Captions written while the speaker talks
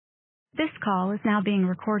This call is now being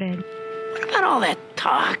recorded. What about all that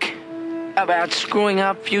talk about screwing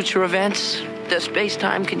up future events, the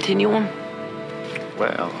space-time continuum?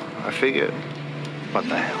 Well, I figured, what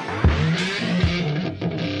the hell?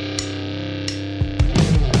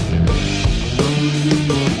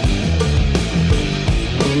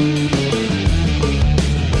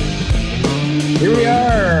 Here we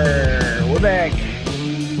are. We're back.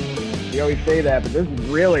 We always say that, but this is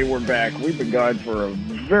really, we're back. We've been gone for a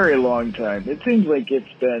very long time. It seems like it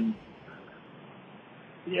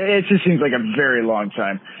just seems like a very long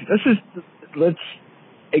time. Let's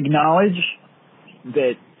acknowledge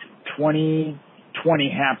that 2020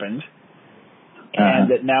 happened,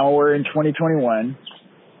 and that now we're in 2021,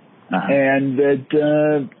 and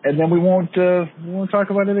then we won't talk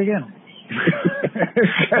about it again.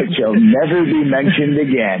 It shall never be mentioned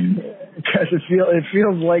again. Because it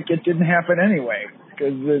feels like it didn't happen anyway.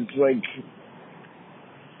 Because it's like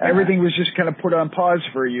everything was just kind of put on pause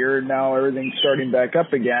for a year, and now everything's starting back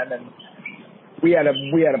up again. And we had a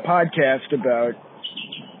podcast about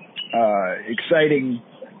exciting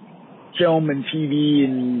film and TV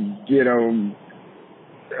and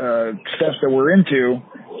stuff that we're into.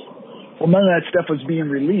 Well, none of that stuff was being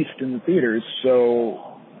released in the theaters,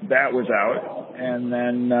 so that was out. And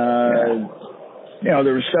then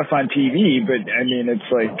there was stuff on TV, but I mean,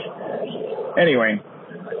 it's like, anyway,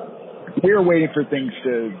 we were waiting for things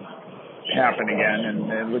to happen again,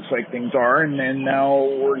 and it looks like things are, and now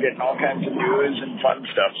we're getting all kinds of news and fun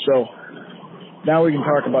stuff. So now we can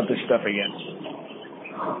talk about this stuff again.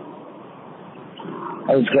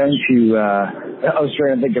 I was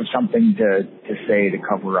trying to think of something to say to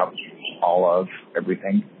cover up all of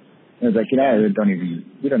everything. I was like, we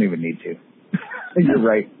don't even need to. You're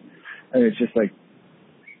right. And it's just like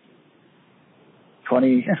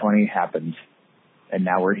 2020 happened, and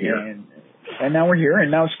now we're here. And now we're here, and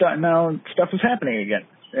now stuff is happening again.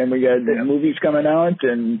 And we got the movies coming out,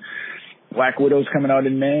 and Black Widow's coming out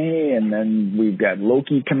in May, and then we've got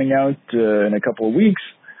Loki coming out in a couple of weeks.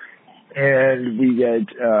 And we got,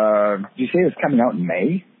 did you say it's coming out in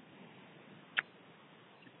May?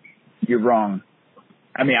 You're wrong.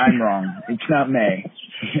 I mean, I'm wrong. It's not May.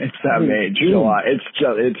 It's not May. It's July.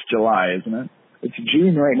 It's July, isn't it? It's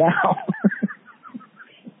June right now.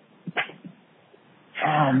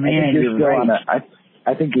 Oh man, you're right.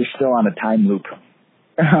 I think you're still on a time loop.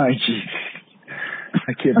 Oh jeez,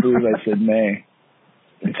 I can't believe I said May.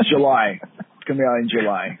 It's July. It's gonna be out in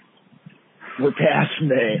July. We're past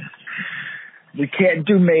May. We can't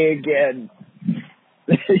do May again.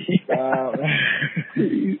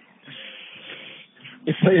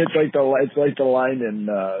 It's like the line in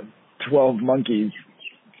 12 Monkeys.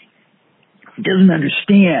 He doesn't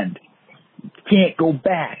understand. Can't go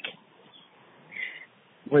back.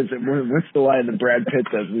 What's the line that Brad Pitt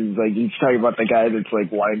does? He's talking about the guy that's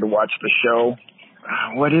like wanting to watch the show.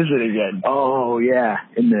 What is it again? Oh yeah,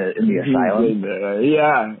 in the asylum.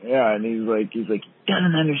 Yeah, and he's like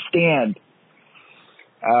doesn't understand.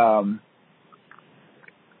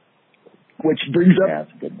 Which brings up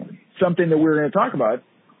something that we're going to talk about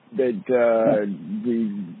that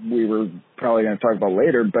we were probably going to talk about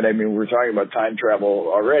later, but I mean, we're talking about time travel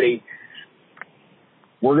already.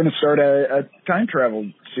 We're going to start a time travel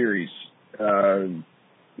series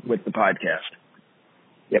with the podcast.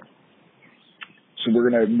 Yep. So we're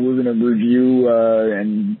gonna review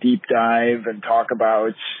and deep dive and talk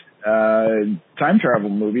about time travel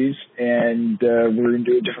movies, and we're going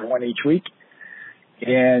to do a different one each week.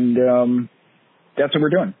 And that's what we're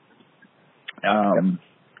doing.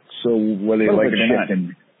 So whether you like it or not.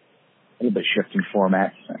 A little bit shifting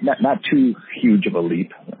format. Not too huge of a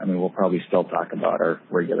leap. I mean, we'll probably still talk about our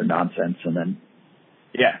regular nonsense, and then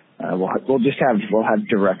we'll have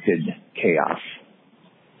directed chaos.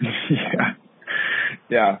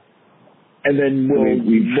 Yeah. And then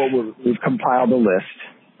we've compiled a list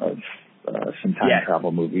of some time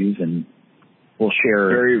travel movies, and we'll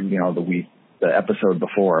share the episode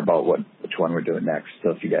before about which one we're doing next.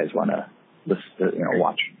 So if you guys want to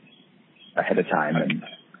watch ahead of time, and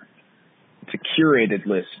it's a curated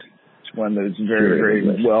list. It's one that's very, very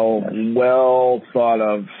well thought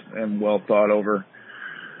of and well thought over.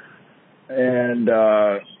 And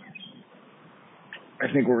I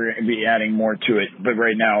think we're going to be adding more to it, but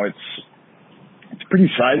right now it's pretty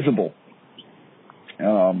sizable.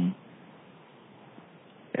 And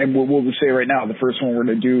we'll just say right now, the first one we're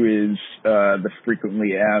going to do is the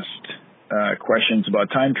frequently asked questions about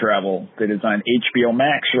time travel that is on HBO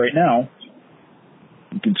Max right now.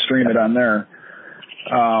 You can stream it on there.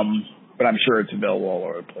 But I'm sure it's available all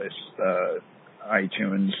over the place.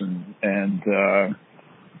 iTunes and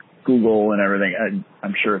Google and everything.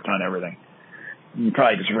 I'm sure it's on everything. You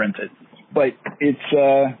probably just rent it. But it's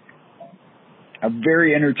a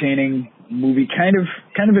very entertaining movie, kind of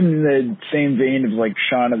in the same vein of like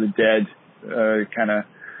Shaun of the Dead, kind of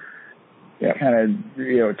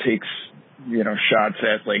takes shots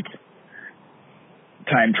at like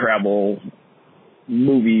time travel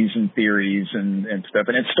movies and theories and stuff.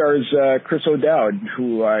 And it stars Chris O'Dowd,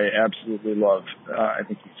 who I absolutely love. I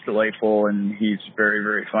think he's delightful and he's very,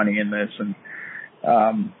 very funny in this. And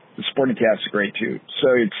the supporting cast is great too.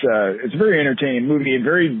 So it's a very entertaining movie and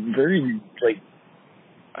very, very like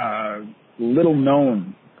little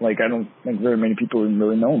known. Like I don't think very many people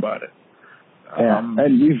really know about it.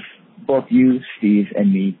 And both you, Steve,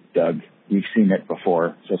 and me, Doug, we've seen it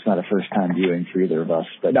before, so it's not a first time viewing for either of us.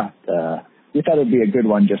 But no. We thought it'd be a good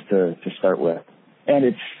one just to start with. And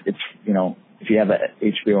it's if you have a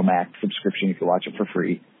HBO Max subscription, you can watch it for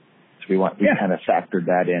free. So we kind of factored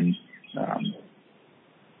that in.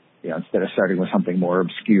 Instead of starting with something more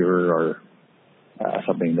obscure or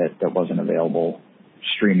something that wasn't available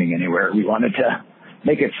streaming anywhere, we wanted to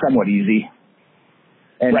make it somewhat easy.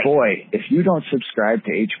 And boy, if you don't subscribe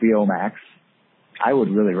to HBO Max, I would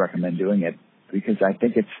really recommend doing it because I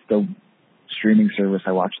think it's the streaming service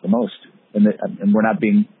I watch the most. And we're not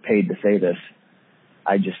being paid to say this.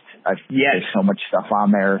 There's so much stuff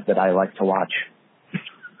on there that I like to watch.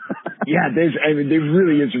 there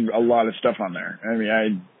really is a lot of stuff on there. I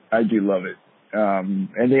mean, I do love it.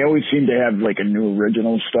 And they always seem to have like a new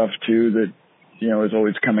original stuff too that, is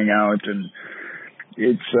always coming out, and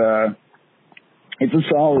it's a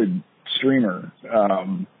solid streamer.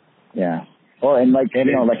 Well, and like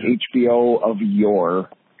HBO of yore,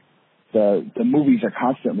 the movies are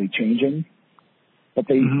constantly changing, but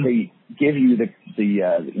they give you the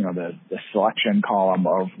selection column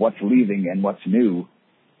of what's leaving and what's new.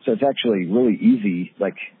 So it's actually really easy.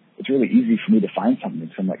 Like it's really easy for me to find something.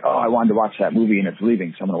 So I'm like, I wanted to watch that movie and it's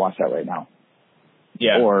leaving, so I'm going to watch that right now.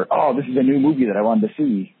 Yeah. Or this is a new movie that I wanted to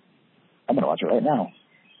see. I'm going to watch it right now.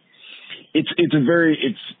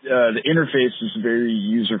 The interface is very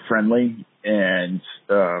user friendly, and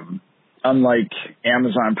unlike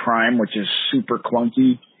Amazon Prime, which is super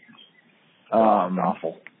clunky,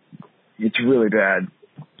 awful. It's really bad,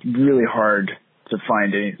 really hard to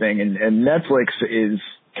find anything, and Netflix is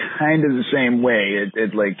kind of the same way.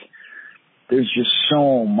 It like there's just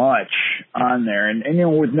so much on there, and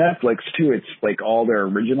with Netflix too, it's like all their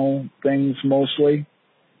original things mostly.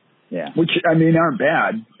 Yeah. Which, I mean, aren't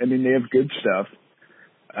bad. I mean, they have good stuff.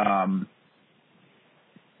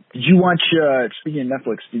 Did you watch, speaking of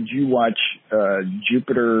Netflix, did you watch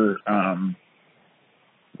Jupiter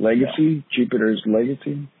Legacy? No. Jupiter's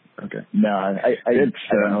Legacy? Okay. No, I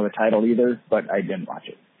don't know the title either, but I didn't watch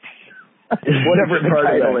it. Whatever the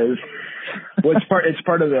title is. Well, it's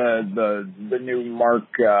part of the new Mark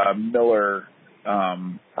Miller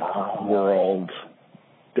world.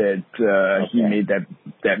 That he made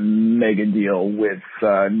that mega deal with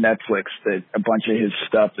Netflix that a bunch of his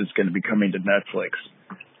stuff is going to be coming to Netflix.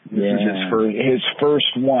 This is his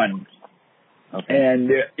first one. Okay. And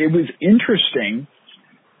it was interesting,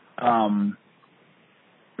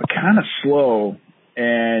 but kind of slow.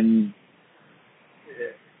 And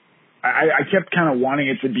I kept kind of wanting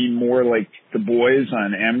it to be more like The Boys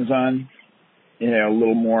on Amazon, a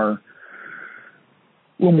little more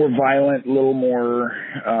violent, a little more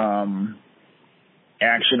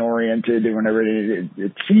action-oriented. Whenever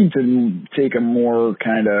it seemed to take a more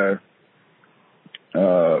kind of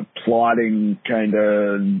plotting, kind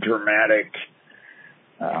of dramatic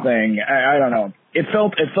thing. I don't know. It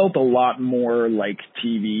felt a lot more like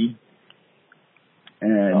TV,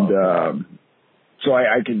 and so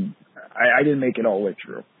I didn't make it all the way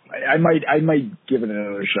through. I might give it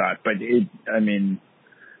another shot, but it's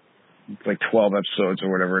like 12 episodes or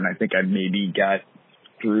whatever, and I think I maybe got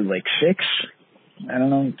through like 6. I don't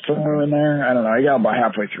know, somewhere in there. I don't know. I got about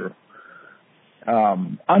halfway through.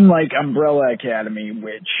 Unlike Umbrella Academy,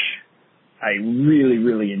 which I really,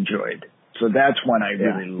 really enjoyed. So that's one I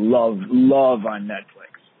really love on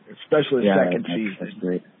Netflix, especially the second season. That's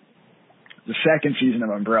great. The second season of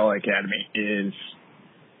Umbrella Academy is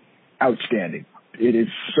outstanding. It is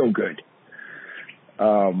so good.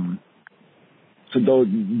 So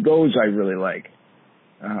those I really like.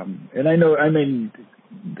 And I know,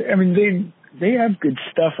 they have good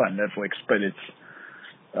stuff on Netflix, but it's,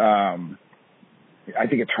 I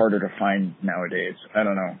think it's harder to find nowadays. I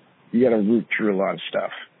don't know. You got to root through a lot of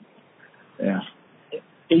stuff. Yeah.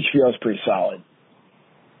 HBO is pretty solid.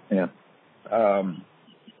 Yeah.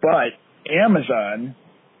 But Amazon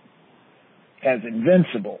has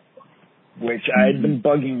Invincible, which I had been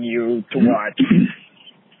bugging you to watch.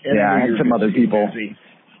 I had some other people.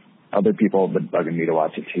 Other people have been bugging me to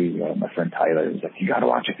watch it too. My friend Tyler was like, "You gotta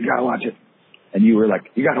watch it. You gotta watch it." And you were like,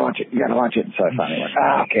 "You gotta watch it. You gotta watch it." And so I finally went,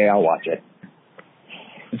 "Okay, I'll watch it."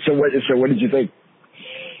 So what did you think?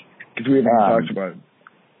 Because we haven't talked about it.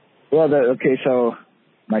 Well, so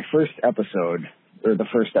my first episode, or the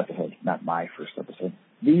first episode, not my first episode,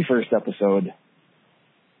 the first episode,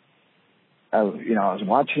 I was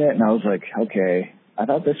watching it and I was like, okay, I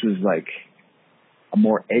thought this was like a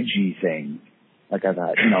more edgy thing. Like I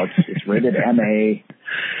thought, it's rated MA.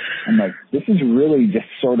 I'm like, this is really just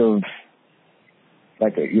sort of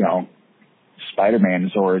like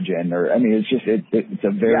Spider-Man's origin, it's just, it's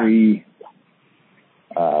a very,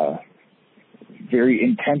 very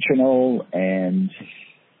intentional and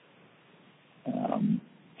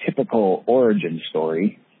typical origin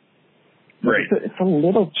story. Right. It's a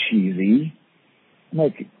little cheesy. And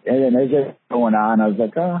then as it's going on, I was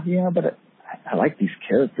like, oh yeah, but I like these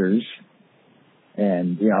characters,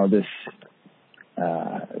 and this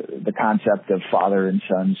the concept of father and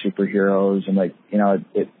son superheroes, and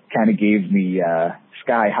it kind of gave me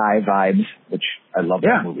Sky High vibes, which I love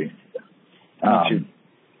that movie.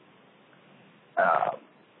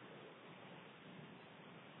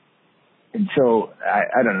 And so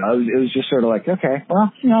I don't know. It was just sort of like, okay,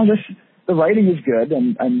 well, the writing is good,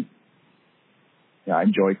 and I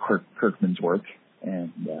enjoy Kirkman's work,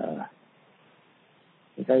 and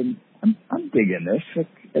I'm digging this.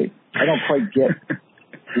 I don't quite get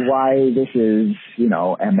why this is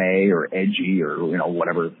MA or edgy or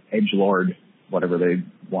whatever, edgelord, whatever they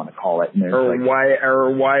want to call it. And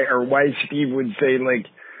why Steve would say, like,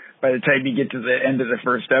 by the time you get to the end of the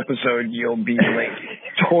first episode, you'll be like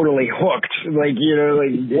totally hooked. Like,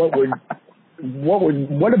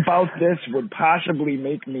 what about this would possibly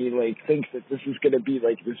make me like think that this is going to be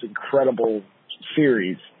like this incredible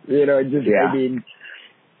series? I mean,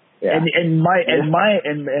 and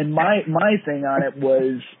my thing on it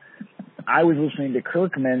was, I was listening to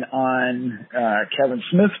Kirkman on Kevin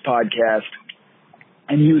Smith's podcast,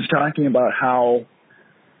 and he was talking about how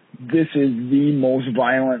this is the most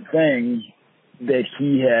violent thing that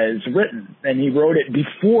he has written, and he wrote it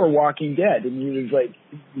before Walking Dead, and he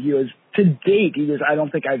was to date, I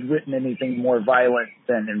don't think I've written anything more violent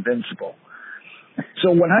than Invincible.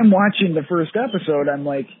 So when I'm watching the first episode, I'm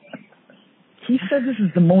like, he said this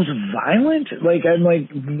is the most violent? Like, I'm like,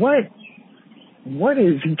 what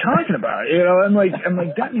is he talking about? I'm like,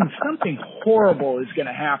 that means something horrible is going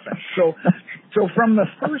to happen. So from the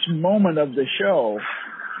first moment of the show,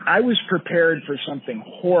 I was prepared for something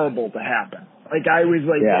horrible to happen. Like, I was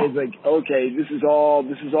like, okay, this is all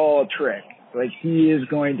a trick. Like, he is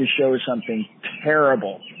going to show something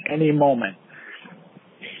terrible any moment.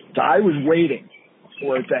 So I was waiting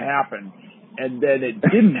for it to happen, and then it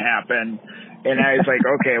didn't happen, and I was like,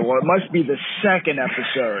 okay, well, it must be the second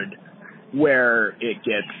episode where it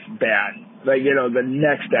gets bad. Like, the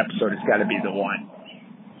next episode has got to be the one.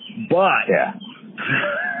 But,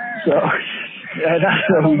 so, and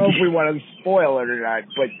I don't know if we want to spoil it or not,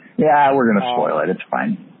 but. Yeah, we're going to spoil it. It's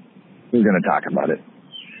fine. We're going to talk about it.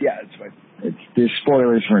 Yeah, it's fine. There's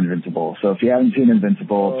spoilers for Invincible, so if you haven't seen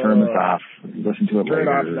Invincible, turn this off. Listen to it later. Turn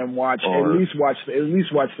it off and then watch. At least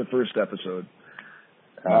watch the first episode.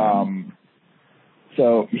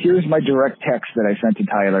 So here's my direct text that I sent to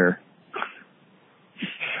Tyler.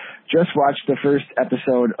 Just watched the first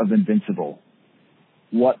episode of Invincible.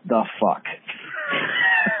 What the fuck?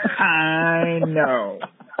 I know.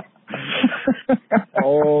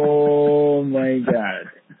 Oh my God.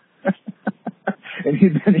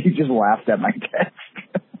 And then he just laughed at my text.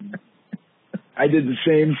 I did the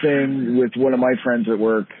same thing with one of my friends at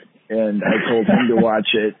work, and I told him to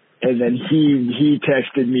watch it. And then he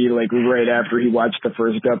texted me like right after he watched the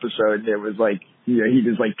first episode. It was like, he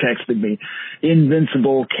just like texted me,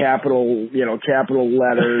 Invincible, capital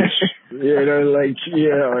letters,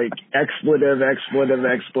 like expletive.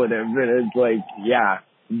 And it's like, yeah,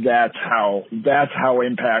 that's how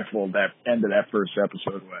impactful that end of that first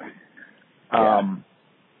episode was.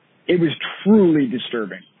 It was truly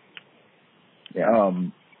disturbing.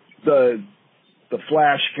 The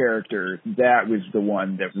Flash character, that was the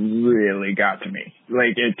one that really got to me.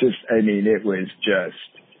 Like, it was just,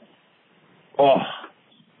 oh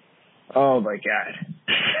my God.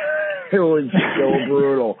 It was so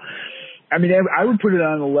brutal. I mean, I would put it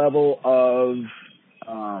on the level of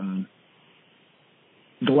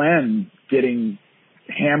Glenn getting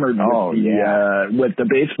hammered with the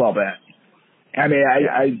baseball bat. I mean,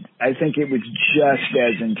 I think it was just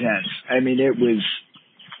as intense. I mean, it was,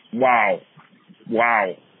 wow.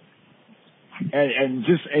 And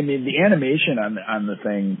just, I mean, the animation on the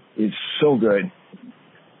thing is so good.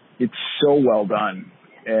 it's so well done,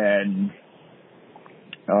 and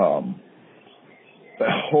but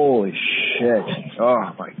holy shit!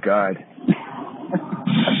 Oh my god,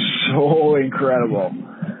 so incredible.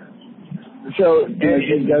 So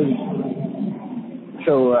it does.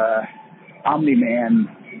 So Omni-Man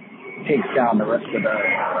takes down the rest of the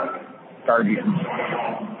Guardians.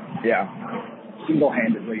 Yeah,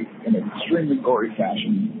 single-handedly in an extremely gory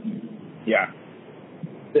fashion. Yeah.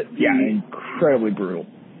 Incredibly brutal.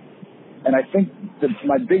 And I think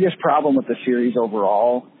my biggest problem with the series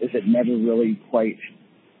overall is it never really quite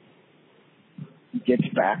gets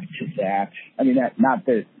back to that. I mean, I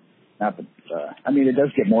mean, it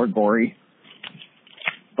does get more gory,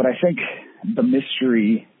 but I think the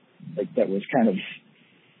mystery that was kind of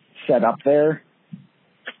set up there,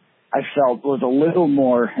 I felt was a little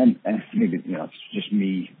more, and maybe, it's just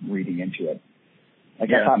me reading into it. I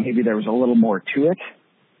thought maybe there was a little more to it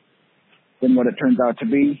than what it turns out to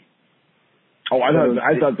be. Oh, I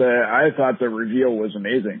thought the reveal was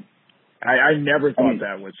amazing. I never thought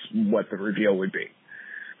that was what the reveal would be.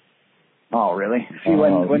 Oh, really? See,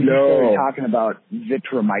 when he started talking about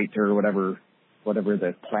Vitramite or whatever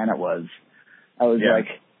the planet was, I was like,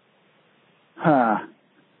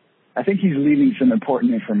 I think he's leaving some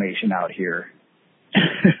important information out here.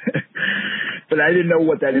 But I didn't know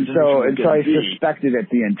what that information was. And so I suspected it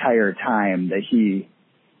the entire time that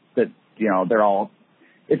they're all,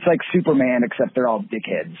 it's like Superman, except they're all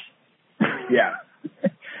dickheads. Yeah.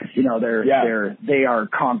 They are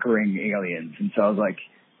conquering aliens. And so I was like,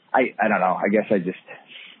 I don't know. I guess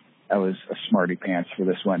I was a smarty pants for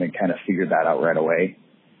this one and kind of figured that out right away.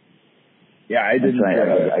 Yeah, I didn't.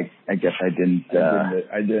 I guess I didn't.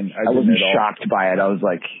 I wasn't shocked by it. I was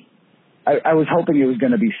like, I was hoping it was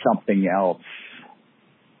going to be something else.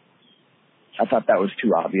 I thought that was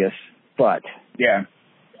too obvious, but yeah.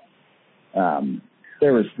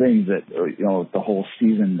 There was things that, the whole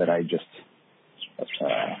season that I just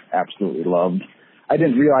absolutely loved. I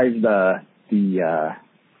didn't realize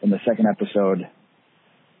in the second episode,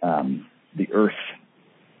 the Earth,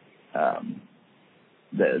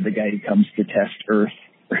 the guy who comes to test Earth,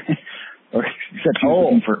 or except he's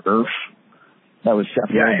looking for Earth. That was Seth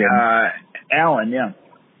Rogen. Alan, yeah.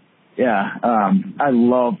 Yeah, I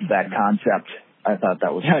loved that concept. I thought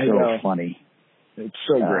that was so funny. It's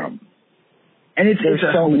so great. And it's a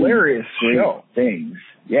hilarious show. Things.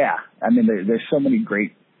 Yeah. I mean, there's so many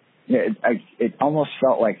great, it almost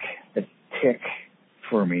felt like a Tick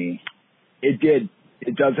for me. It did.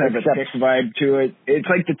 It does have a Tick vibe to it. It's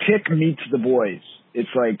like the Tick meets The Boys.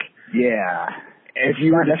 It's like, yeah. If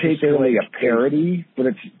you were to take a parody,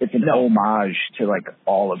 but it's an homage to like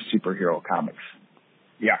all of superhero comics.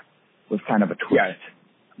 Yeah. With kind of a twist.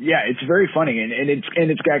 Yeah, it's very funny, and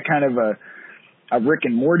it's got kind of a Rick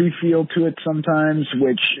and Morty feel to it sometimes,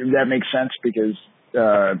 which that makes sense because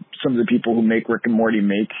some of the people who make Rick and Morty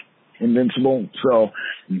make Invincible, so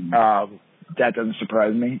that doesn't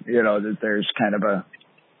surprise me. That there's kind of a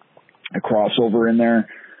crossover in there.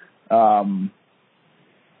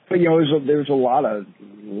 But there's a lot of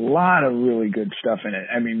really good stuff in it.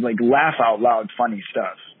 I mean, like laugh out loud funny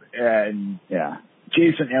stuff, and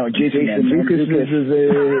Jason Mantzoukas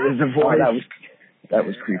is a voice. Oh, that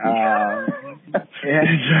was creepy.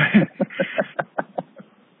 And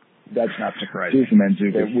that's not surprising. Jason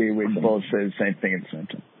Mantzoukas. We both say the same thing at the same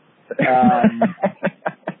time.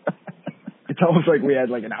 It's almost like we had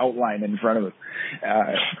like an outline in front of us.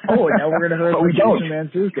 Now we're going to hear about Jason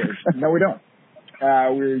Mantzoukas. No, we don't.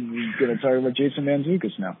 We're going to talk about Jason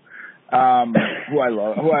Mantzoukas now, who I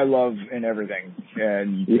love in everything,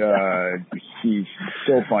 and he's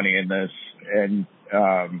so funny in this. And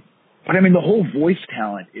but I mean, the whole voice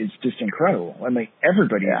talent is just incredible. I mean,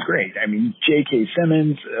 everybody is great. I mean, J.K.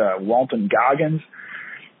 Simmons, Walton Goggins,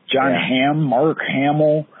 John Hamm, Mark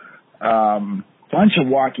Hamill, bunch of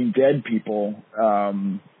Walking Dead people.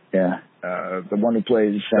 The one who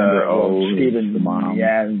plays Stephen, the mom.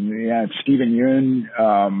 Stephen Yeun,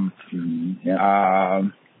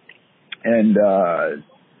 and the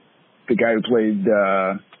guy who played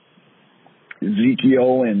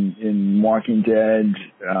Ezekiel in Walking Dead,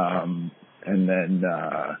 and then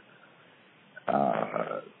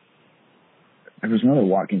there was another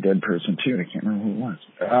Walking Dead person too. I can't remember who it was.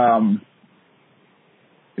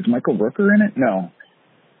 Is Michael Rooker in it? No.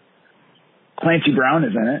 Clancy Brown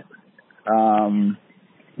is in it.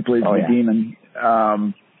 He plays the demon.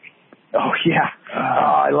 I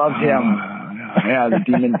loved him.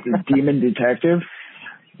 The demon detective.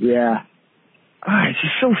 Yeah. It's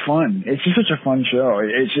just so fun. It's just such a fun show.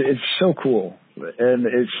 It's so cool, and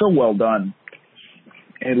it's so well done.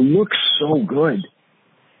 It looks so good.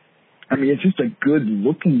 I mean, it's just a good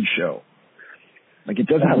looking show. Like it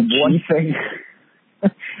doesn't have one thing.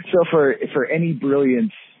 So for any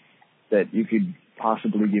brilliance that you could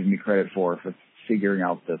possibly give me credit for figuring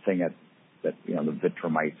out the thing that the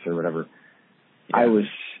Vitromites or whatever, I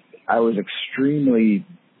was extremely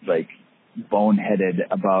like boneheaded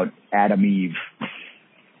about Adam Eve.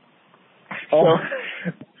 So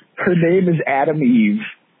her name is Adam Eve,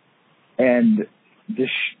 and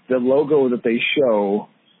the logo that they show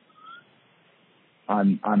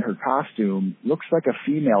on her costume looks like a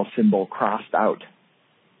female symbol crossed out.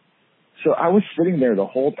 So I was sitting there the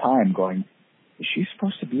whole time going, is she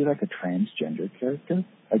supposed to be like a transgender character?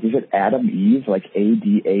 Like, is it Adam Eve, like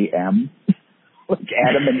ADAM? Like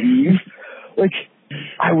Adam and Eve? Like,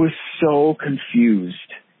 I was so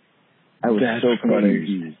confused. That's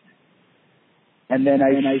confused. And then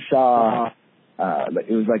I saw,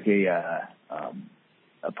 it was like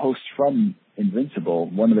a post from Invincible,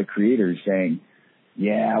 one of the creators saying,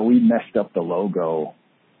 yeah, we messed up the logo.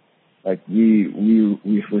 Like we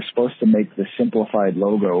were supposed to make the simplified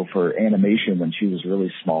logo for animation when she was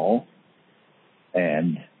really small,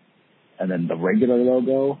 and then the regular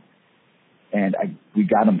logo, and we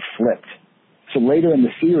got them flipped. So later in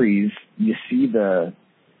the series, you see the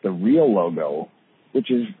real logo, which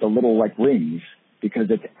is the little like rings, because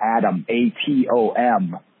it's Atom,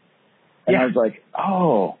 ATOM. And I was like,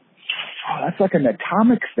 oh, that's like an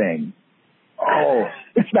atomic thing. Oh,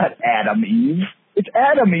 it's not Adam Eve. It's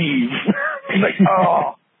Adam Eve. I'm like,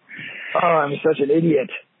 oh, I'm such an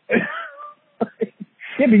idiot.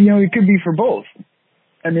 Yeah, but it could be for both.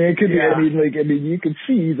 I mean, it could be. I mean, you could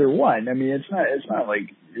see either one. I mean, it's not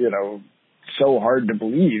like so hard to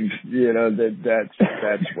believe.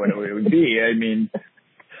 That's what it would be. I mean,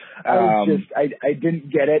 I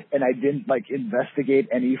didn't get it, and I didn't like investigate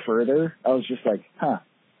any further. I was just like,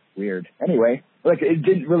 weird. Anyway, like it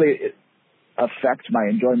didn't really affect my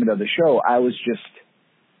enjoyment of the show. I was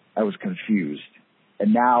confused,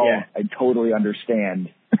 and now I totally understand.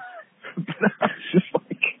 But I was just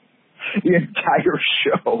like the entire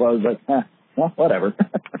show. I was like, well, whatever.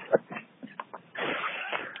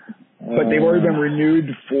 But they've already been renewed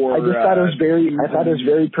for. I just thought it was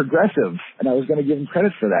very progressive, and I was going to give them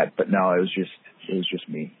credit for that. But no, it was just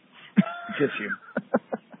me. Just you.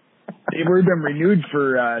 They've already been renewed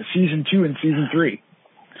for season 2 and season 3,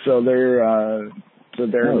 so they're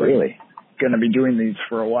really going to be doing these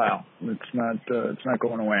for a while. It's not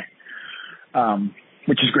going away,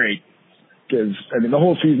 which is great because I mean the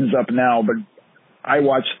whole season's up now. But I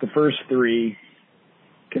watched the first 3.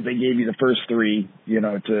 Because they gave you the first 3,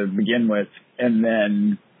 to begin with, and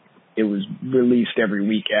then it was released every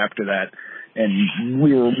week after that, and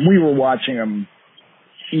we were watching them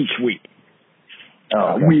each week.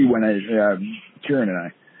 Okay. Kieran and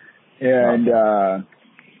I,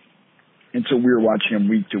 and so we were watching them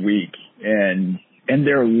week to week, and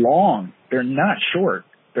they're long. They're not short.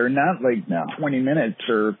 They're not like 20 minutes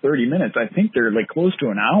or 30 minutes. I think they're like close to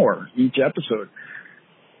an hour each episode,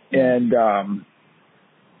 and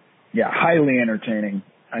yeah, highly entertaining.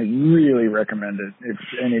 I really recommend it. If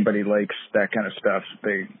anybody likes that kind of stuff,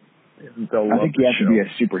 they'll love it. I think you have to be a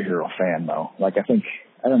superhero fan, though. Like, I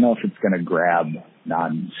don't know if it's going to grab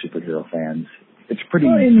non-superhero fans. It's pretty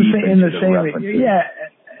in the same, yeah.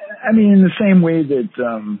 I mean, in the same way that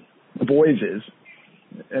The Boys is.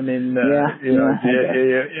 I mean,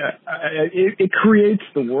 it creates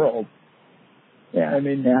the world. Yeah, I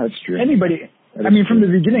mean, that's true. Anybody. From the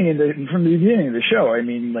beginning of the show, I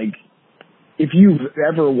mean, like, if you've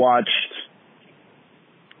ever watched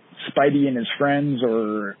Spidey and His Friends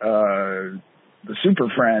or the Super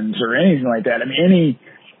Friends or anything like that, I mean,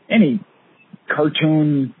 any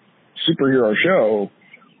cartoon superhero show,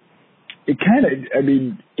 it's kind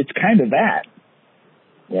of that.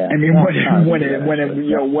 Yeah. I mean, when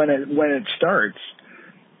it starts,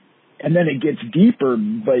 and then it gets deeper,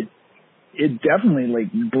 but it definitely like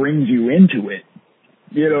brings you into it.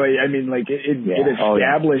 I mean, like it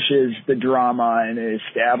establishes the drama and it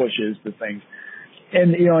establishes the things,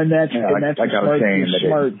 and that's like I was saying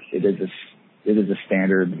smart. It is a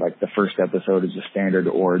standard. Like the first episode is a standard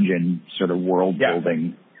origin sort of world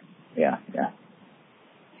building. Yeah.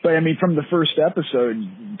 But I mean, from the first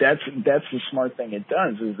episode, that's the smart thing it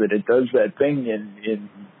does, is that it does that thing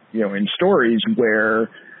in stories where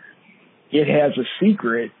it has a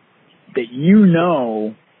secret that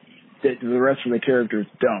that the rest of the characters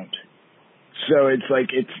don't. So it's like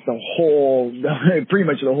pretty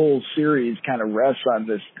much the whole series kind of rests on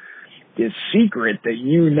this secret that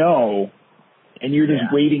and you're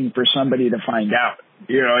just waiting for somebody to find out.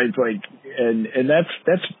 It's like, and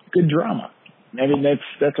that's good drama. I mean,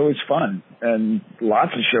 that's always fun, and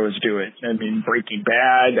lots of shows do it. I mean, Breaking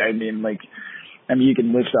Bad. I mean, you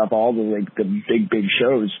can list up all the big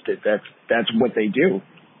shows that's what they do.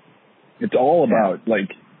 It's all about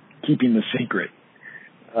keeping the secret.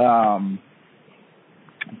 But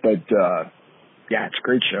yeah, it's a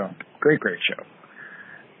great show. Great show.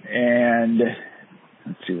 And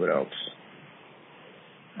let's see what else.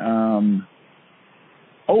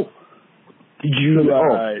 Did you?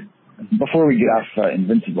 Before we get off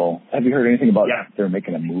Invincible, have you heard anything about they're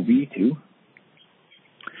making a movie too?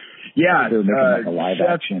 Yeah, they're making a live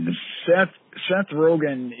action. Seth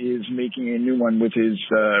Rogen is making a new one with his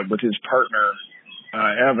partner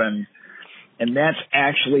Evan, and that's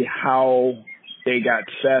actually how they got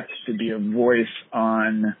Seth to be a voice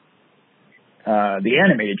on the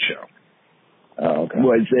animated show. Oh, okay.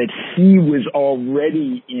 Was that he was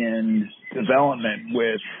already in development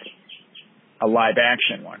with a live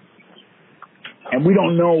action one, and we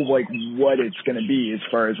don't know what it's going to be as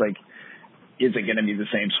far as is it going to be the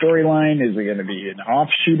same storyline? Is it going to be an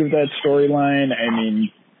offshoot of that storyline? I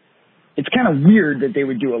mean, it's kind of weird that they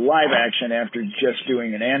would do a live action after just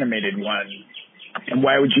doing an animated one. And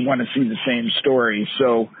why would you want to see the same story?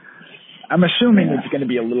 So I'm assuming it's going to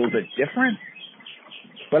be a little bit different,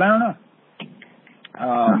 but I don't know.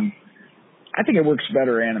 I think it works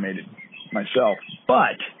better animated myself,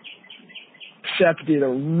 but Seth did a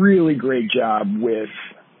really great job with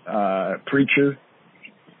Preacher.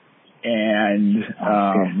 And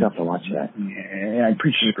enough to watch that. Yeah,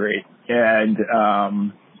 Preacher's great, and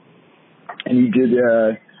he did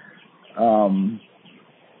a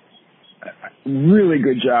really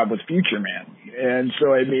good job with Future Man. And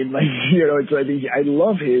so I mean, it's I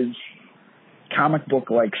love his comic book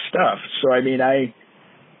stuff. So I mean, I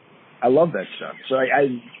love that stuff. So I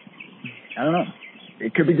don't know.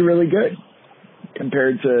 It could be really good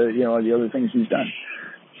compared to the other things he's done.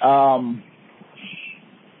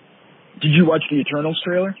 Did you watch the Eternals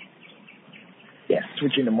trailer? Yeah.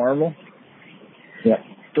 Switching to Marvel? Yeah.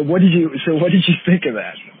 So what did you think of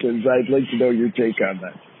that? Because I'd like to know your take on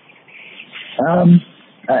that.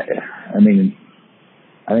 I mean,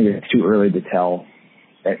 I think it's too early to tell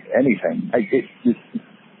anything.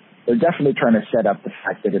 They're definitely trying to set up the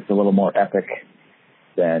fact that it's a little more epic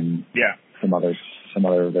than some other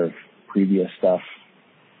of their previous stuff.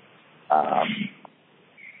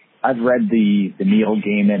 I've read the Neil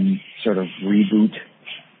Gaiman sort of reboot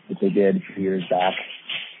that they did a few years back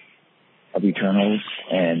of Eternals,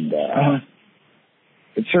 and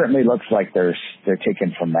it certainly looks like they're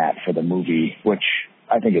taken from that for the movie, which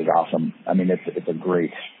I think is awesome. I mean, it's a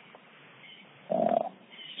great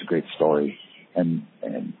story, and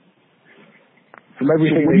from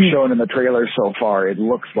everything they've shown in the trailer so far, it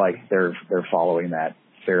looks like they're following that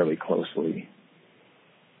fairly closely.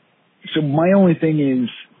 So my only thing is,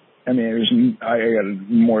 I mean, I got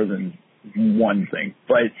more than one thing,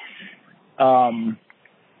 but I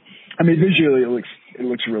mean, visually it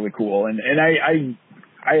looks really cool, and I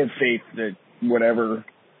have faith that whatever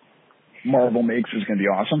Marvel makes is going to be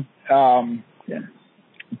awesome.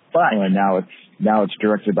 But now it's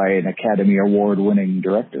directed by an Academy Award winning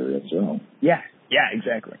director as well. Yeah,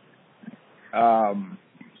 exactly. I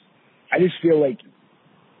just feel like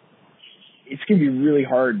it's going to be really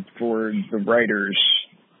hard for the writers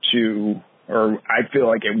or I feel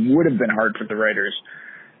like it would have been hard for the writers.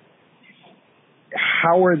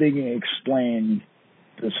 How are they going to explain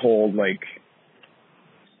this whole,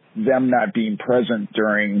 them not being present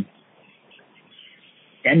during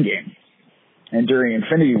Endgame and during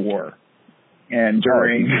Infinity War and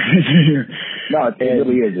during... No, it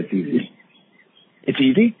really is. It's easy. It's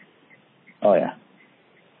easy? Oh, yeah.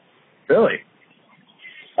 Really?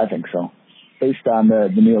 I think so. Based on the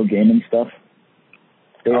Neil Gaiman stuff.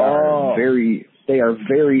 They are very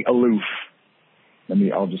aloof.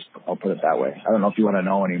 I'll put it that way. I don't know if you want to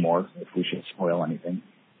know anymore, if we should spoil anything.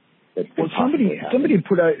 Well, somebody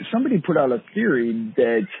put out a theory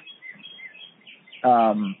that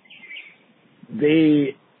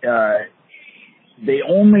they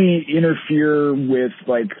only interfere with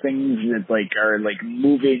things that are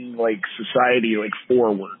moving society society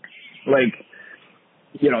forward,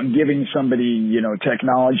 giving somebody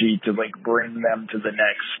technology to bring them to the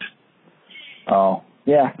next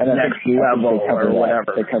next level or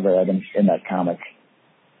whatever. They cover that in that comic.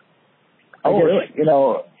 Oh, really?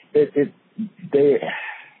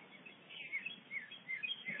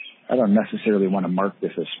 I don't necessarily want to mark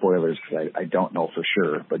this as spoilers because I don't know for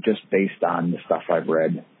sure, but just based on the stuff I've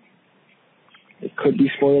read, it could be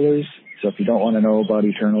spoilers. So if you don't want to know about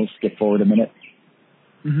Eternals, skip forward a minute.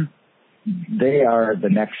 Mm-hmm. They are the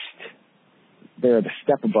next they're the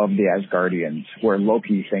step above the Asgardians, where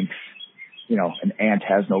Loki thinks, you know, an ant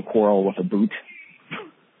has no quarrel with a boot.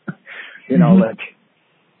 You know, like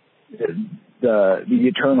the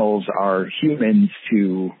Eternals are humans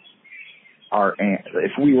to our ants.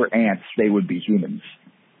 If we were ants, they would be humans.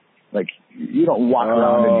 Like, you don't walk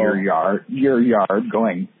around in your yard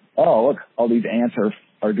going, oh, look, all these ants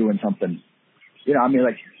are doing something. You know, I mean,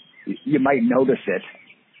 like, you might notice it,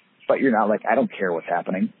 but you're not like, I don't care what's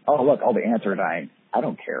happening. Oh, look, all the ants are dying. I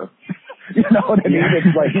don't care. You know what I mean? Yeah.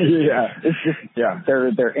 It's like, it's just,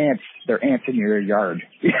 they're ants. They're ants in your yard.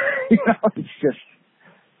 You know, it's just,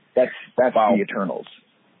 that's the Eternals.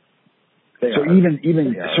 So even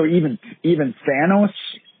Thanos,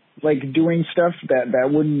 like, doing stuff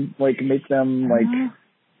that wouldn't, like, make them, like,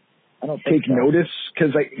 I don't take so. Notice,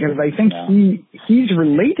 because I think he's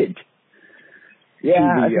related.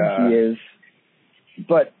 Yeah, I think he is,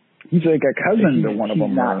 but he's like a cousin to one of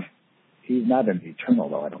them. He's not an Eternal,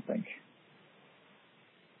 though, I don't think.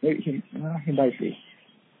 Maybe he might be.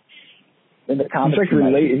 In the comics, he's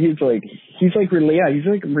related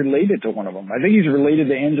to one of them. I think he's related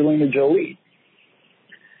to Angelina Jolie.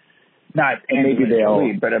 Not Angelina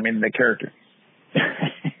Jolie, but I mean the character.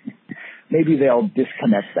 Maybe they'll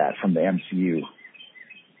disconnect that from the MCU.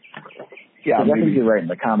 Yeah, I think you're right. In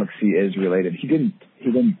the comics, he is related. He didn't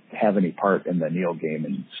have any part in the Neil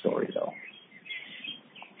Gaiman story, though.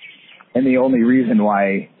 And the only reason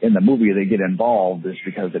why in the movie they get involved is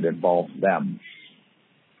because it involves them.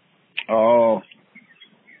 Oh.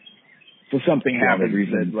 So something happens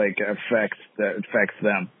that, like, affects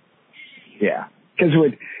them. Yeah.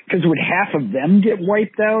 Because would half of them get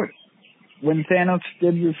wiped out when Thanos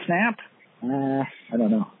did the snap? I don't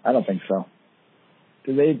know. I don't think so.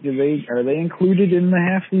 Are they included in the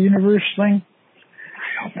half the universe thing?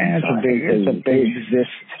 It's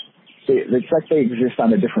like they exist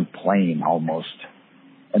on a different plane almost,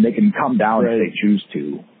 and they can come down if they choose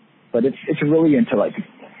to. But it's really into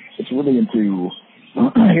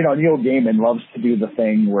you know, Neil Gaiman loves to do the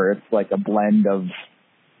thing where it's like a blend of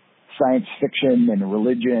science fiction and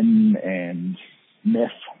religion and myth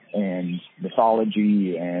and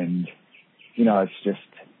mythology, and you know, it's just,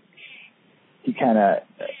 he kind of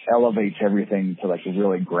elevates everything to like a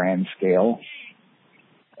really grand scale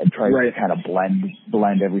and tries to kind of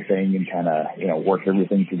blend everything and kind of, you know, work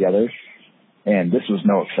everything together. And this was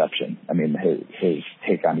no exception. I mean, his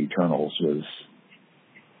take on Eternals was,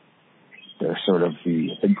 they're sort of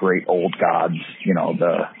the great old gods, you know,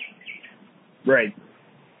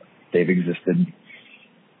 they've existed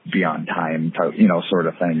beyond time, you know, sort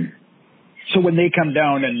of thing. So when they come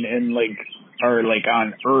down and like, are like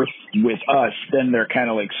on Earth with us, then they're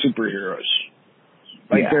kind of like superheroes.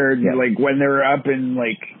 Like like when they're up in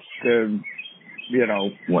like the, you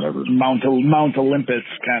know, whatever Mount Olympus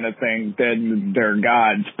kind of thing, then they're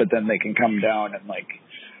gods, but then they can come down and like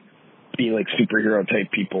be like superhero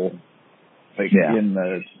type people, like in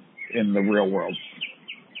the real world.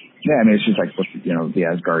 Yeah, I mean, it's just like, you know, the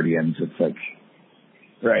Asgardians. It's like,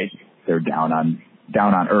 they're down on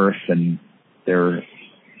Earth, and their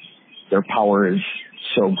power is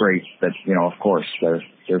so great that, you know, of course they're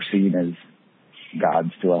seen as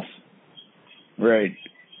gods to us. Right.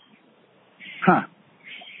 Huh.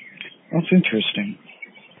 That's interesting.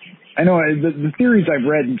 I know the theories I've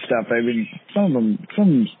read and stuff, I mean, some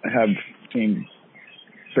have seemed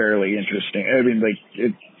fairly interesting. I mean, like,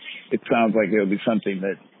 it sounds like it'll be something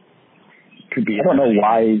that could be. I don't know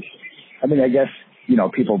why. I mean, I guess, you know,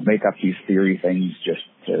 people make up these theory things just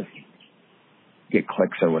to get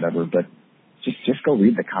clicks or whatever, but just go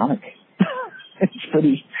read the comic. It's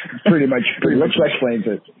pretty much explains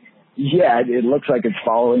it. Yeah, it looks like it's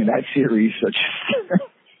following that series, so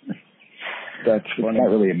that's funny. It's not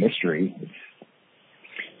really a mystery.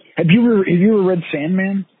 Have you ever read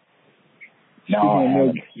Sandman?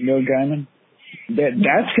 No, Neil Gaiman.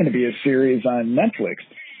 That's going to be a series on Netflix.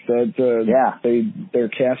 They're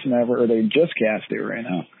casting that, or they just cast it right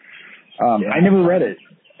now. I never read it.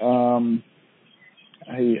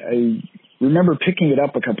 I remember picking it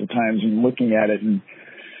up a couple times and looking at it, and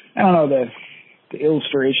I don't know, the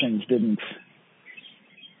illustrations didn't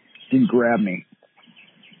grab me.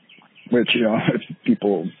 Which, you know,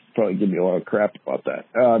 people probably give me a lot of crap about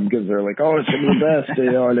that, because they're like, oh, it's gonna be the best,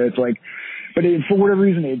 you know, and it's like, but for whatever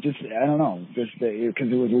reason, it just, I don't know, just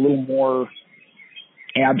because it was a little more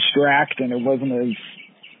abstract and it wasn't as,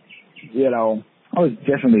 you know. It was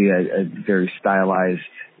definitely a very stylized,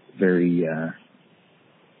 very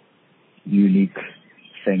unique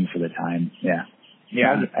thing for the time. Yeah.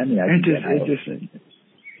 Yeah. I mean, it just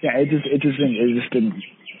didn't.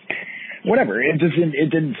 Whatever. It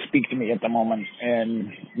didn't speak to me at the moment,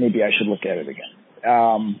 and maybe I should look at it again.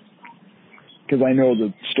 because I know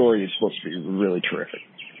the story is supposed to be really terrific.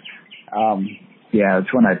 Yeah,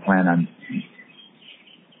 it's one I plan on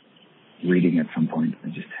reading at some point. I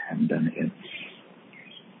just haven't done it yet.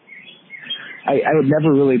 I had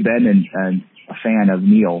never really been a fan of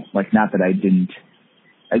Neil. Like, not that I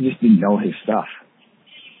just didn't know his stuff.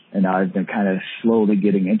 And now I've been kind of slowly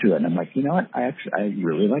getting into it. And I'm like, you know what? I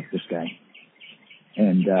really like this guy.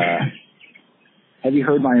 And have you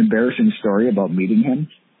heard my embarrassing story about meeting him?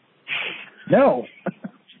 No.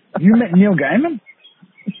 You met Neil Gaiman?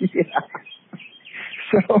 Yeah.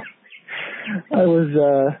 So I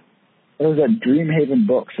was at Dreamhaven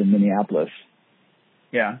Books in Minneapolis.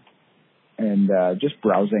 Yeah. And just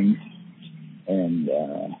browsing and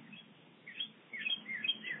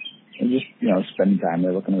just, spending time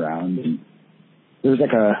there looking around. And there was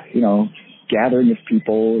like a, gathering of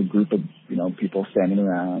people, a group of, people standing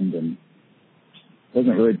around, and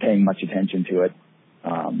wasn't really paying much attention to it.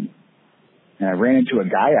 And I ran into a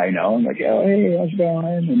guy I know. I'm like, oh, hey, how's it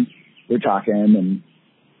going? And we're talking, and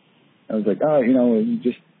I was like, oh,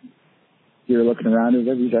 just you're looking around. And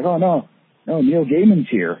he's like, oh, no, Neil Gaiman's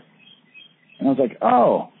here. And I was like,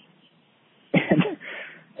 oh.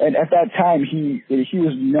 And at that time, he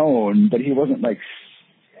was known, but he wasn't, like,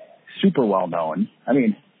 super well known. I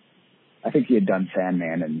mean, I think he had done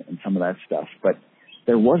Sandman and some of that stuff, but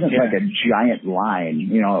there wasn't, like, a giant line.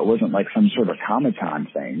 It wasn't like some sort of Comic-Con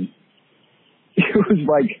thing. It was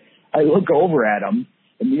like, I look over at him,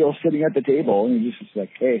 and Neil's sitting at the table, and he's just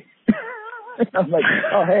like, hey. And I'm like,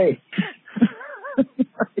 oh, hey.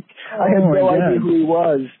 I had no idea who he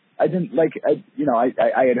was. I didn't I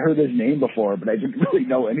had heard his name before, but I didn't really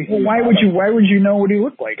know anything. Well, why would you know what he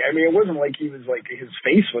looked like? I mean, it wasn't like he was like, his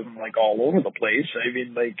face wasn't like all over the place. I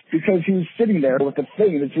mean, like, because he was sitting there with a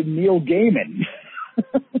thing that said Neil Gaiman.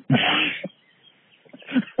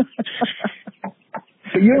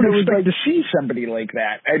 But you don't expect to see somebody like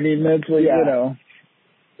that. I mean, that's like,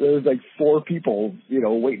 there was like 4 people,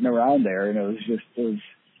 waiting around there, and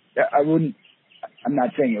I'm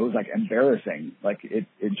not saying it was like embarrassing. Like it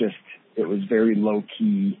was very low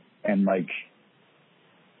key, and like,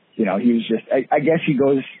 he was just, I guess he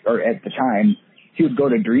goes, or at the time, he would go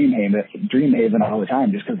to Dreamhaven all the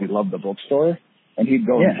time just because he loved the bookstore, and he'd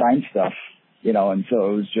go and sign stuff, and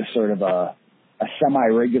so it was just sort of a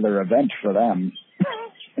semi-regular event for them.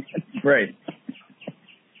 Right.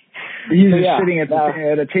 He was sitting at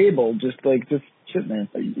a table, just sitting there,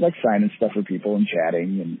 like signing stuff for people and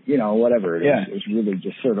chatting and, whatever it is. It was really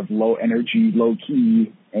just sort of low energy, low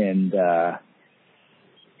key. And,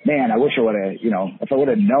 man, I wish I would have, if I would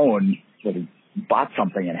have known, would have bought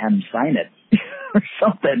something and had him sign it or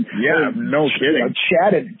something. Yeah, no kidding.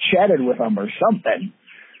 Chatted with him or something.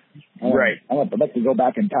 Right. I'd like to go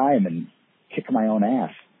back in time and kick my own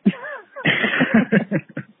ass.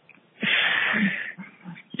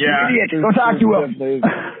 Yeah, idiot, go talk to him. There's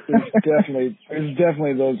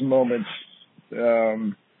definitely those moments.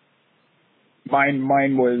 Mine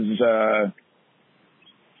was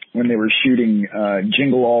when they were shooting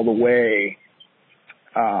Jingle All the Way.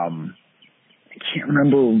 I can't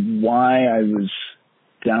remember why I was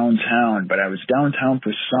downtown, but I was downtown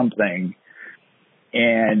for something,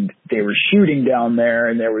 and they were shooting down there,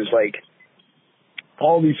 and there was like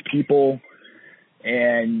all these people,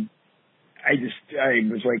 and I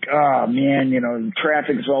was like, oh man, the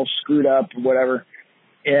traffic's all screwed up or whatever.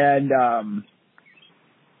 And,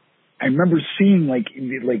 I remember seeing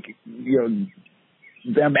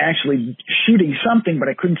them actually shooting something, but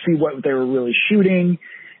I couldn't see what they were really shooting.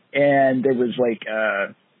 And there was like,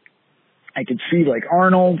 I could see like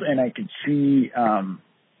Arnold, and I could see,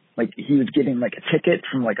 like he was getting like a ticket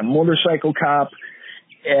from like a motorcycle cop,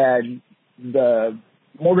 and the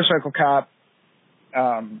motorcycle cop,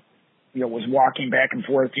 was walking back and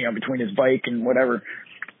forth, between his bike and whatever.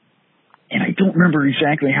 And I don't remember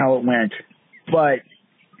exactly how it went, but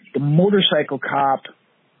the motorcycle cop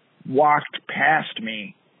walked past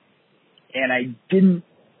me, and I didn't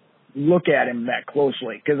look at him that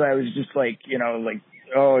closely because I was just like, I don't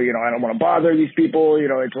want to bother these people.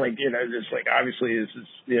 It's like, just like, obviously this is,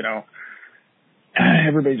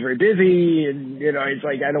 everybody's very busy, and, it's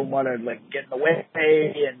like, I don't want to like get in the way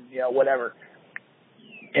and, whatever.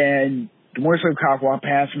 And the motorcycle cop walked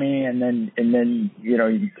past me, and then,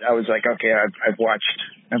 I was like, okay, I've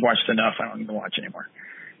watched enough. I don't need to watch anymore.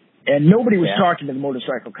 And nobody was talking to the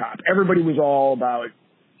motorcycle cop. Everybody was all about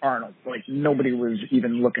Arnold. Like, nobody was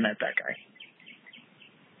even looking at that guy.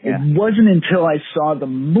 Yeah. It wasn't until I saw the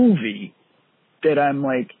movie that I'm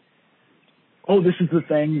like, oh, this is the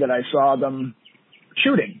thing that I saw them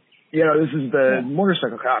shooting. This is the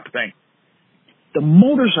motorcycle cop thing. The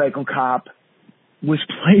motorcycle cop was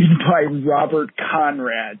played by Robert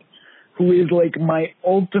Conrad, who is like my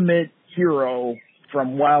ultimate hero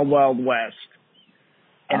from Wild Wild West.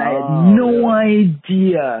 And I had no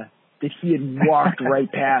idea that he had walked right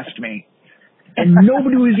past me. And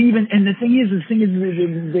nobody was even, and the thing is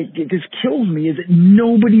that just kills me is that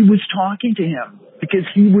nobody was talking to him because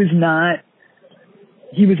he was not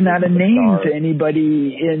a name to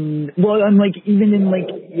anybody even in like,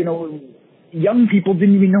 you know, young people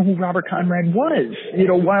didn't even know who Robert Conrad was. You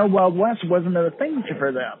know, Wild Wild West wasn't a thing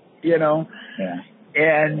for them, you know? Yeah.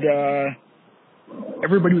 And,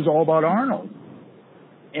 everybody was all about Arnold.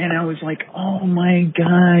 And I was like, oh my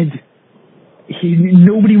God.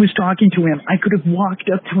 Nobody was talking to him. I could have walked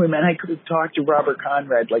up to him and I could have talked to Robert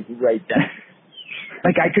Conrad like right then.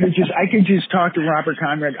 Like I could just talk to Robert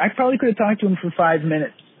Conrad. I probably could have talked to him for 5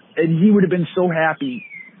 minutes and he would have been so happy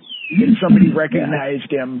that somebody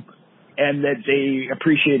recognized him and that they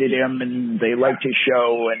appreciated him and they liked his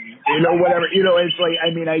show and, you know, whatever, you know, it's like,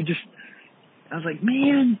 I mean, I was like,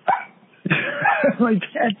 man, like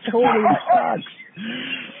that totally sucks.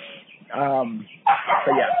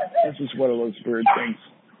 But yeah, this is one of those weird things.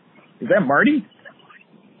 Is that Marty?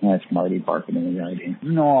 That's Marty barking in the yard.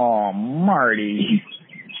 No, Marty.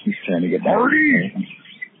 He's trying to get Marty.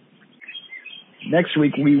 Next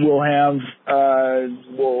week we will have,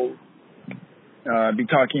 we'll be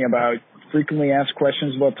talking about frequently asked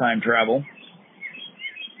questions about time travel.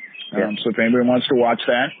 So if anybody wants to watch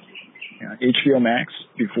that, HBO Max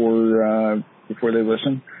before they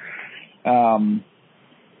listen.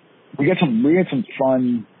 We got some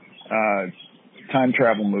fun time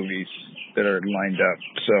travel movies that are lined up.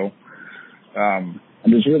 So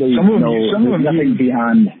there's really nothing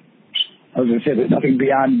beyond. I was going to say there's nothing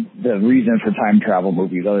beyond the reason for time travel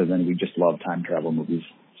movies other than we just love time travel movies.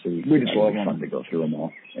 So we just love fun to go through them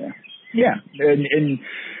all. Yeah. Yeah, and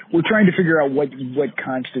we're trying to figure out what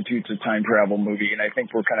constitutes a time travel movie, and I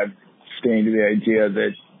think we're kind of staying to the idea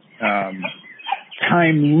that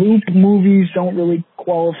time loop movies don't really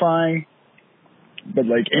qualify, but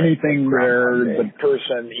like anything where the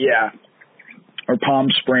person, or Palm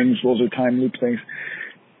Springs, those are time loop things.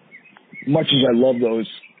 Much as I love those,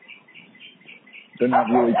 they're not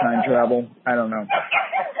really time travel. I don't know.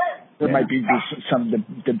 There might be some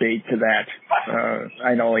debate to that.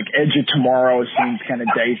 I know, like Edge of Tomorrow seems kind of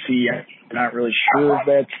dicey. I'm not really sure if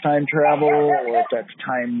that's time travel or if that's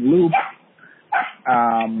time loop.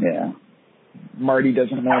 Marty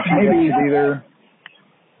doesn't know if he likes it either.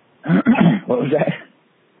 What was that?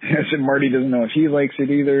 I said Marty doesn't know if he likes it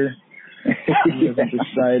either. He hasn't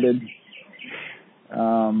decided.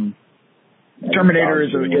 Terminator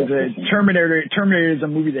is a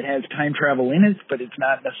movie that has time travel in it, but it's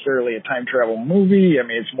not necessarily a time travel movie. I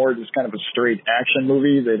mean, it's more just kind of a straight action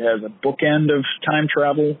movie that has a bookend of time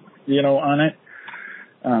travel, you know, on it.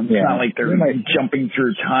 It's not like they're jumping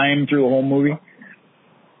through time through the whole movie.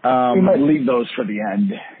 We might leave those for the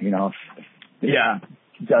end, you know.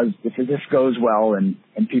 If this goes well and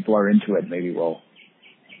people are into it, maybe we'll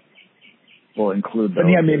include those.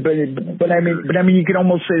 But I mean, you could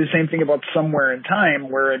almost say the same thing about Somewhere in Time,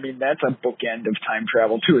 where I mean that's a bookend of time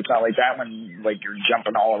travel too. It's not like that one, like you're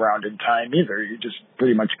jumping all around in time either. You just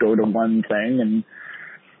pretty much go to one thing,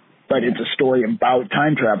 but it's a story about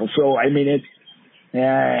time travel. So I mean, it's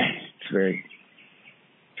very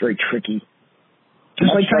tricky.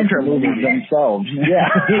 Just like time travel movies themselves.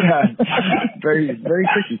 Very, very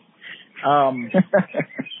tricky.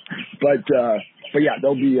 But yeah,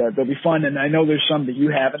 they'll be fun, and I know there's some that you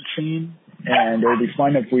haven't seen, and it'll be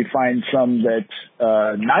fun if we find some that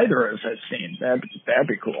neither of us has seen. That'd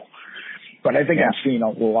be cool. But I think I've seen a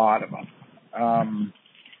lot of them.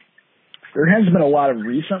 There has been a lot of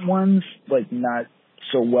recent ones, like not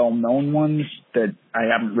so well known ones that I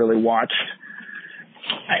haven't really watched.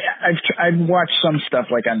 I've watched some stuff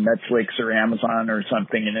like on Netflix or Amazon or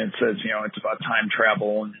something, and it says, you know, it's about time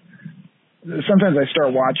travel, and sometimes I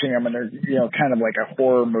start watching them and they're, you know, kind of like a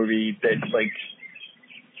horror movie that like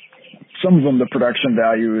some of them, the production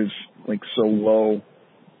value is like so low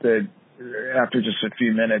that after just a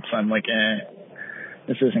few minutes, I'm like,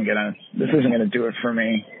 this isn't gonna do it for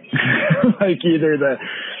me. Like either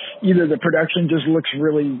the production just looks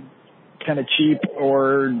really kind of cheap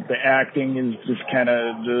or the acting is just kind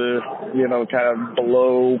of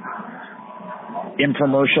below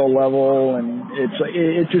infomercial level, and it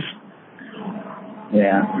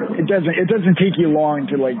doesn't take you long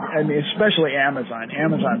to like, I mean, especially Amazon.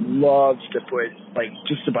 Amazon loves to put like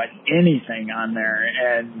just about anything on there,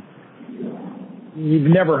 and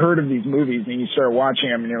you've never heard of these movies and you start watching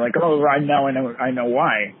them and you're like, oh, I know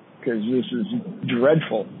why, because this is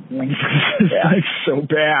dreadful. It's so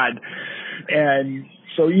bad. And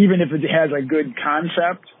so even if it has a good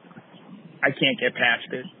concept, I can't get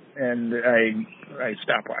past it, and I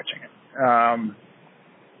stop watching it.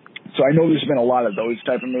 So I know there's been a lot of those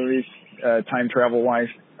type of movies, time travel wise,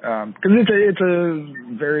 because it's a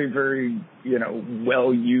very, very,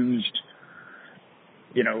 well used,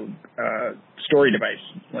 story device.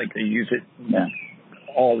 Like they use it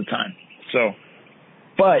all the time. So,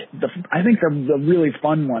 but I think the really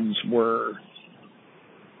fun ones were,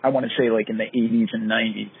 I want to say like in the 80s and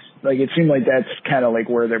 90s. Like it seemed like that's kind of like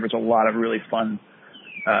where there was a lot of really fun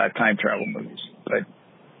time travel movies. But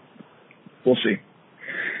we'll see.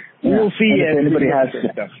 Yeah. We'll see. If anybody has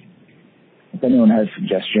stuff. If anyone has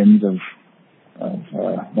suggestions of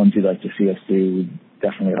ones you'd like to see us do, we'd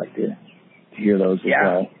definitely like to hear those as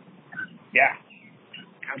well. Yeah,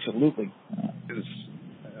 absolutely.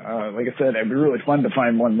 Like I said, it'd be really fun to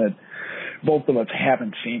find one that both of us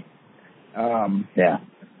haven't seen. And,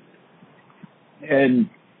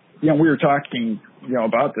 we were talking,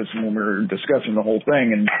 about this when we were discussing the whole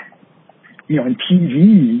thing. And, and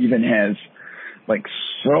TV even has, like,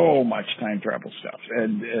 so much time travel stuff.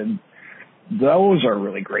 And those are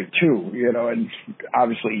really great, too, And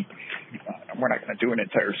obviously, we're not going to do an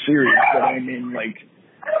entire series. But, I mean, like,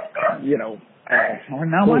 now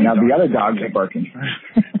the other dogs are barking.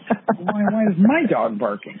 Why is my dog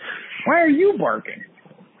barking? Why are you barking?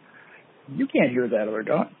 You can't hear that other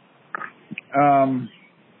dog.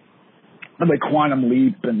 Like Quantum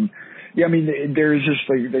Leap and there's just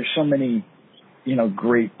like there's so many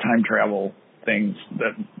great time travel things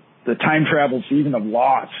that the time travels even of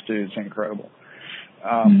Lost is incredible.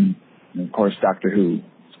 And of course Doctor Who is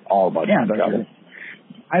all about time travel.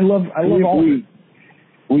 I love all.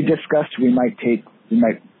 We discussed we might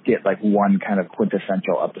get like one kind of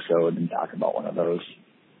quintessential episode and talk about one of those.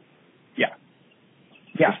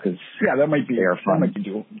 That might be fun.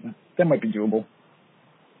 That might be doable.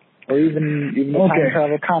 Or even a time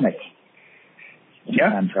travel comic.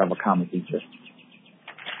 Yeah. Time travel comic exists.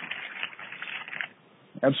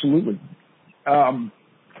 Absolutely.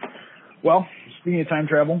 Well, speaking of time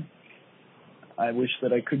travel, I wish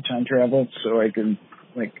that I could time travel so I could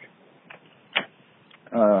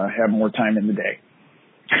have more time in the day.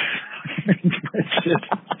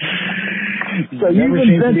 So you've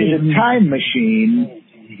invented a time machine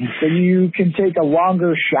so you can take a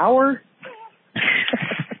longer shower?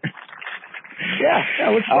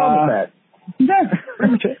 What's wrong with that? Yeah,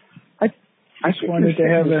 pretty much it. I just wanted to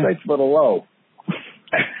have a little low.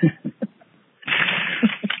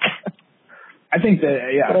 I think that,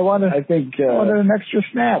 But I wanted an extra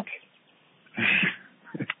snack.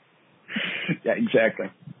 Yeah, exactly.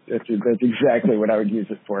 That's exactly what I would use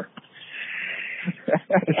it for.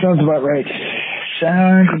 That sounds about right.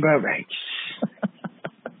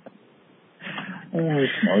 Oh,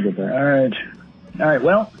 smarted that. All right.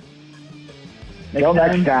 Well, until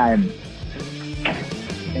next time.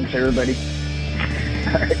 Thanks, everybody.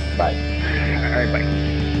 All right. Bye. All right. Bye.